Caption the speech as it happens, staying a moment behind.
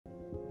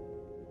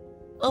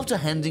After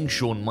handing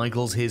Shawn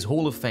Michaels his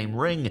Hall of Fame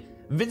ring,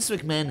 Vince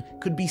McMahon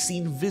could be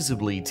seen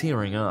visibly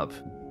tearing up.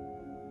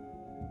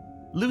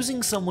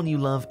 Losing someone you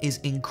love is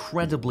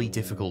incredibly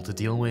difficult to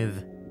deal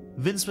with.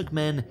 Vince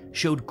McMahon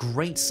showed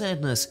great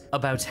sadness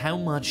about how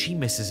much he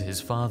misses his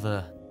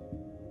father.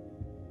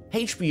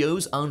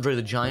 HBO's Andre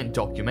the Giant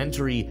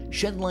documentary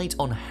shed light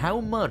on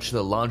how much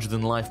the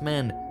larger-than-life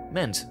man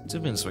meant to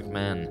Vince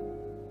McMahon.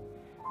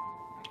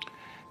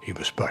 He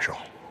was special.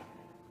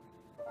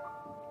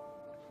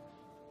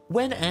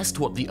 When asked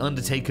what The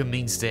Undertaker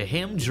means to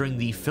him during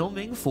the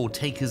filming for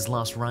Taker's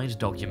Last Ride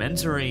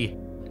documentary,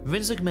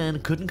 Vince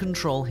McMahon couldn't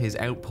control his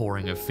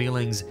outpouring of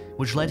feelings,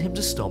 which led him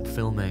to stop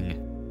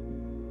filming.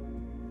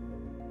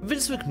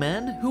 Vince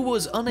McMahon, who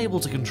was unable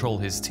to control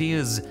his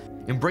tears,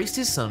 embraced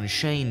his son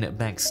Shane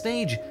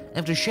backstage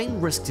after Shane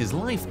risked his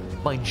life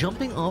by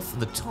jumping off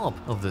the top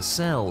of the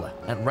cell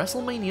at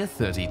WrestleMania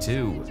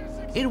 32.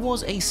 It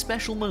was a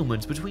special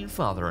moment between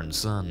father and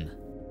son.